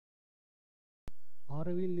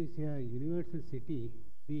Auroville is a universal city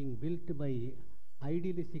being built by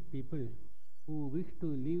idealistic people who wish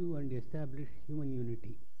to live and establish human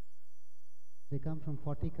unity. They come from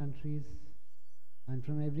 40 countries and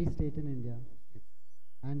from every state in India.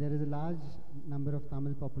 And there is a large number of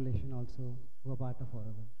Tamil population also who are part of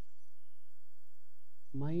Auroville.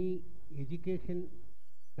 My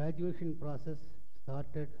graduation process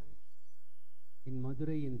started in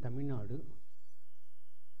Madurai in Tamil Nadu.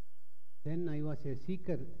 Then I was a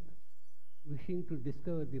seeker wishing to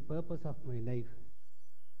discover the purpose of my life.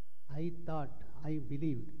 I thought and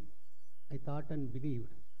believed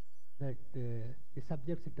that the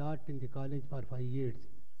subjects taught in the college for 5 years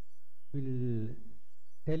will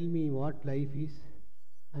tell me what life is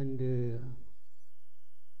and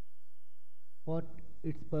what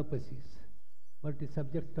its purpose is. But the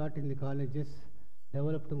subjects taught in the colleges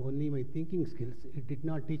developed only my thinking skills. It did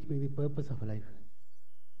not teach me the purpose of life.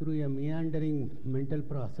 Through a meandering mental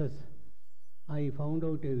process, I found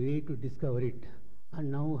out a way to discover it,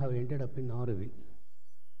 and now have ended up in Auroville.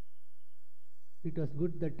 It was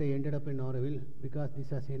good that I ended up in Auroville because this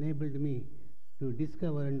has enabled me to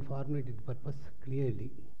discover and formulate its purpose clearly.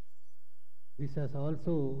 This has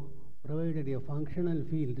also provided a functional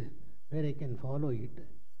field where I can follow it.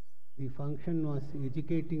 The function was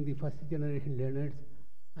educating the first generation learners,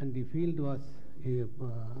 and the field was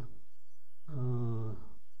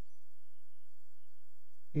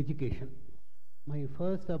education. My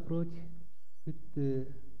first approach with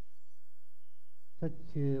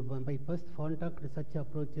my first contact with such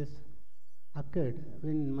approaches occurred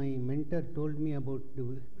when my mentor told me about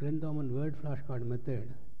the Doman word flashcard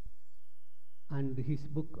method and his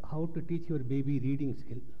book, How to Teach Your Baby Reading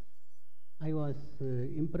Skill. I was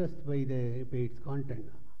impressed by its content.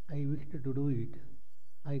 I wished to do it.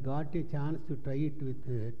 I got a chance to try it with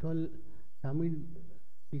 12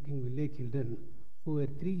 Tamil-speaking village children who were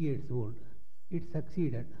 3 years old. It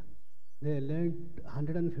succeeded. They learned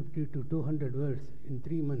 150 to 200 words in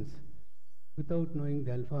 3 months without knowing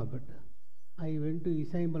the alphabet. I went to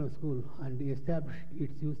Isai Ambalam School and established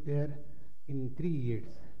its use there in 3 years.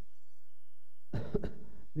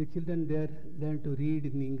 The children there learned to read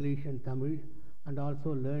in English and Tamil and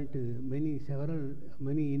also learned many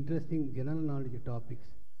interesting general knowledge topics.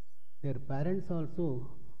 Their parents also,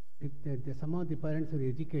 if some of the parents were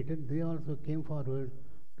educated, they also came forward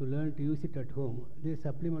to learn to use it at home. They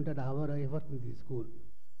supplemented our effort in the school.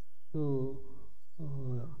 So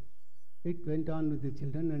it went on with the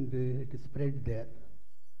children and it spread there.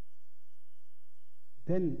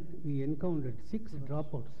 Then we encountered 6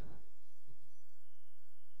 dropouts.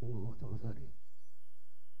 Oh, so sorry.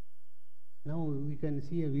 Now we can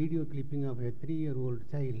see a video clipping of a 3-year-old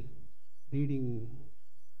child reading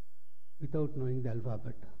without knowing the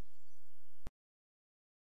alphabet.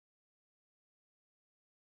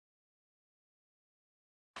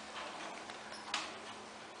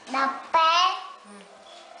 The pen,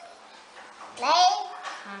 like,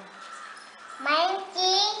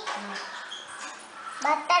 monkey,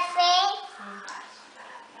 butterfly,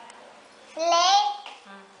 flake,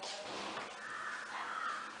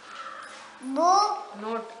 book,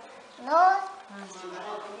 Note.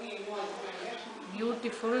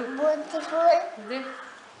 Beautiful. Good.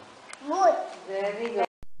 Very good.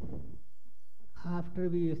 After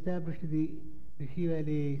we established the Rishi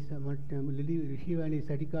Valley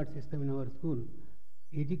study card system in our school,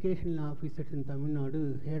 educational officers in Tamil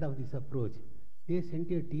Nadu heard of this approach. They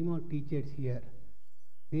sent a team of teachers here.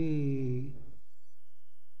 They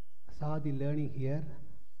saw the learning here,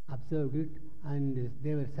 observed it, and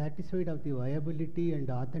they were satisfied of the viability and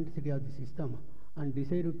authenticity of the system and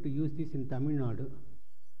decided to use this in Tamil Nadu.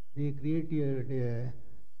 They created a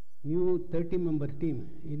new 30-member team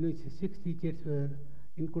in which 6 teachers were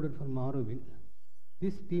included from Auroville.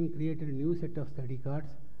 This team created a new set of study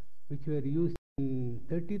cards which were used in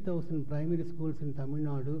 30,000 primary schools in Tamil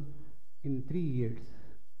Nadu in 3 years.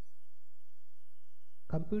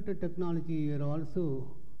 Computer technology were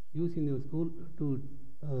also used in the school to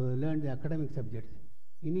learn the academic subjects.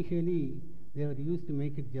 Initially, they were used to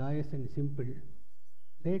make it joyous and simple.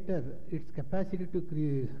 Later, its capacity to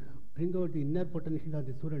bring out the inner potential of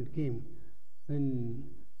the student came when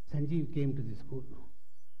Sanjeev came to the school.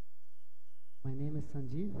 My name is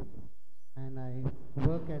Sanjeev and I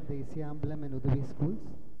work at the Isai Ambalam and Auroville schools.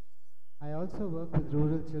 I also work with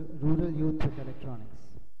rural youth with electronics.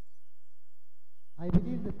 I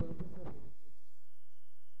believe the purpose of education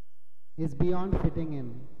is beyond fitting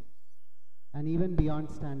in and even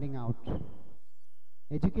beyond standing out.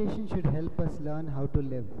 Education should help us learn how to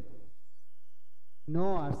live,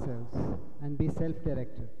 know ourselves, and be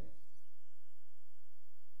self-directed.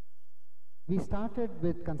 We started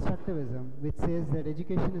with constructivism, which says that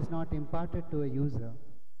education is not imparted to a user,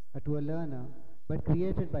 to a learner, but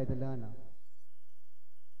created by the learner.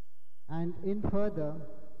 And in further,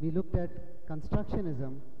 we looked at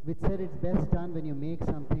constructionism, which said it's best done when you make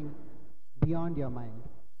something beyond your mind.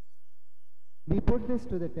 We put this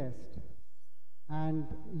to the test and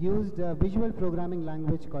used a visual programming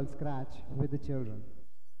language called Scratch with the children.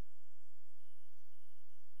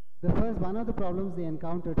 One of the problems they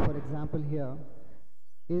encountered, for example here,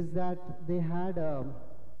 is that they had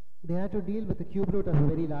to deal with a cube root of a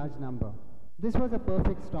very large number. This was a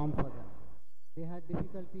perfect storm for them. They had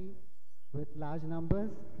difficulty with large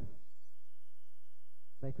numbers,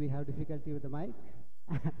 like we have difficulty with the mic,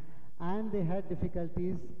 and they had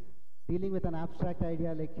difficulties dealing with an abstract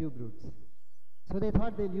idea like cube roots. So they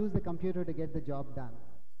thought they'll use the computer to get the job done.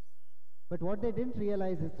 But what they didn't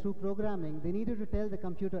realize is through programming, they needed to tell the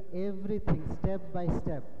computer everything step by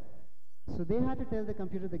step. So they had to tell the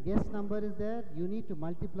computer the guess number is there, you need to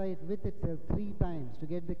multiply it with itself 3 times to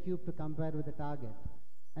get the cube to compare with the target.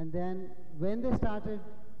 And then when they started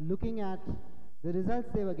looking at the results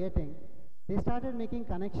they were getting, they started making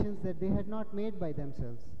connections that they had not made by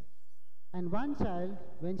themselves. And one child,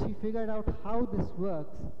 when she figured out how this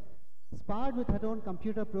works, sparred with her own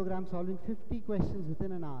computer program solving 50 questions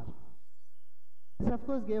within an hour. This of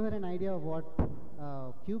course gave her an idea of what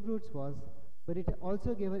cube roots was, but it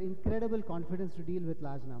also gave her incredible confidence to deal with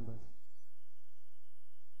large numbers.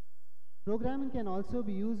 Programming can also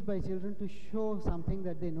be used by children to show something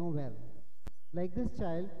that they know well. Like this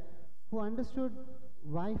child who understood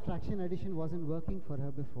why fraction addition wasn't working for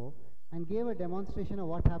her before and gave a demonstration of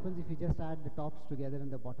what happens if you just add the tops together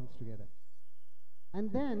and the bottoms together.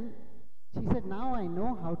 And then she said, now I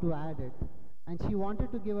know how to add it. And she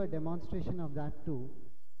wanted to give a demonstration of that too.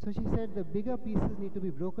 So she said the bigger pieces need to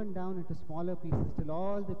be broken down into smaller pieces till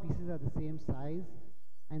all the pieces are the same size,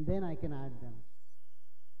 and then I can add them.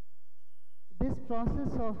 This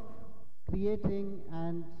process of creating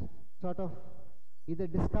and sort of either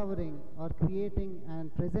discovering or creating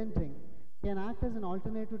and presenting can act as an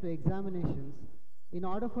alternative to examinations in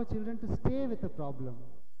order for children to stay with the problem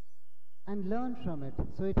and learn from it,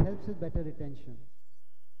 so it helps with better retention.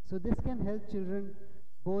 So this can help children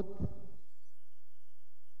both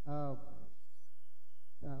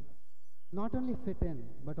not only fit in,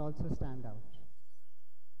 but also stand out.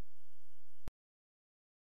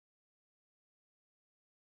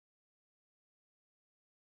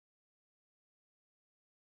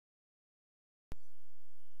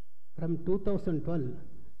 From 2012,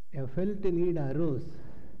 a felt need arose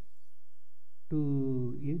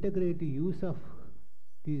to integrate the use of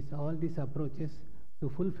all these approaches to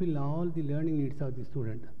fulfill all the learning needs of the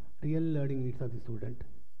student, real learning needs of the student.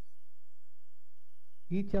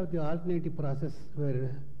 Each of the alternative processes were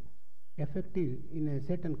effective in a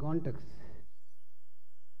certain context.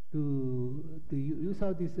 To the use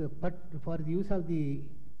of this, but for the use of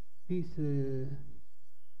these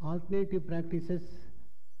alternative practices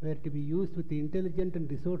were to be used with intelligence and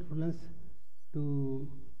resourcefulness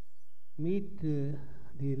to meet the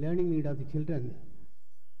learning need of the children,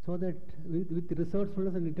 so that with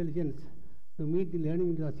resourcefulness and intelligence to meet the learning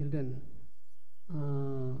needs of children.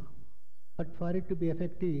 But for it to be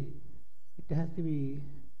effective, it has to be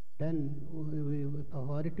done.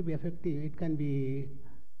 For it to be effective, it can be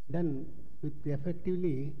done with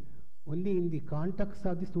effectively only in the context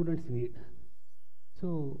of the student's need.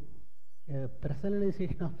 So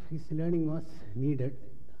personalization of his learning was needed.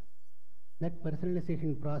 That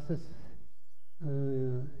personalization process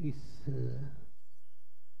is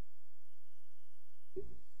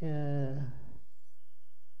a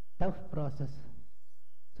tough process.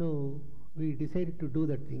 So we decided to do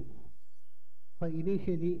that thing. For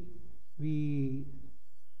initially, we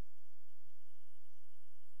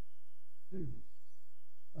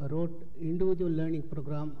wrote individual learning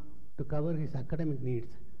program to cover his academic needs.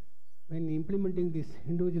 When implementing this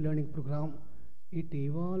individual learning program, it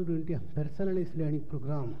evolved into a personalized learning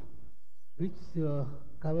program which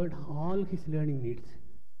covered all his learning needs.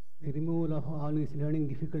 The removal of all his learning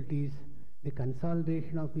difficulties, the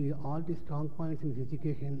consolidation of all the strong points in his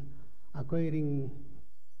education, acquiring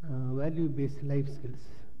value-based life skills.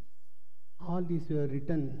 All these were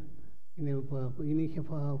written in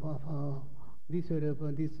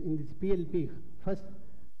this PLP. First,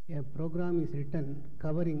 a program is written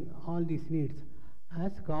covering all these needs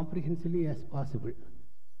as comprehensively as possible.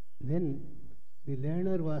 Then the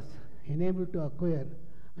learner was enabled to acquire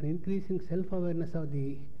an increasing self-awareness of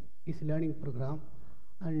his learning program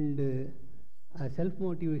and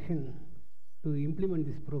self-motivation to implement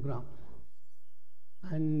this program.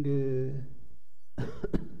 And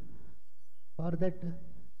For that,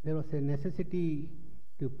 there was a necessity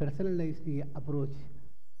to personalize the approach.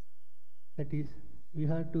 That is, we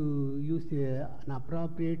have to use an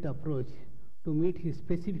appropriate approach to meet his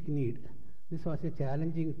specific need. This was a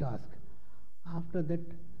challenging task. After that,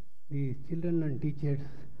 the children and teachers,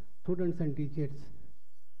 students and teachers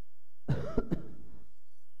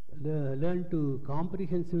learn to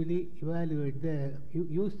comprehensively evaluate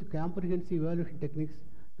use comprehensive evaluation techniques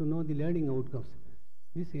to know the learning outcomes.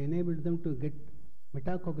 This enabled them to get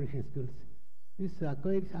metacognition skills. This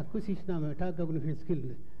acquisition of metacognition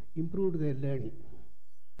skills improved their learning.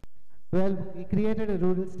 Well, we created a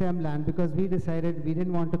rural STEM land because we decided we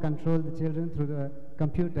didn't want to control the children through the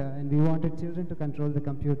computer, and we wanted children to control the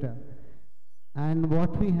computer. And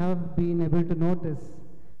what we have been able to notice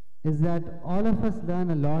is that all of us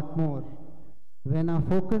learn a lot more when our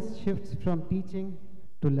focus shifts from teaching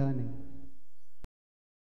to learning.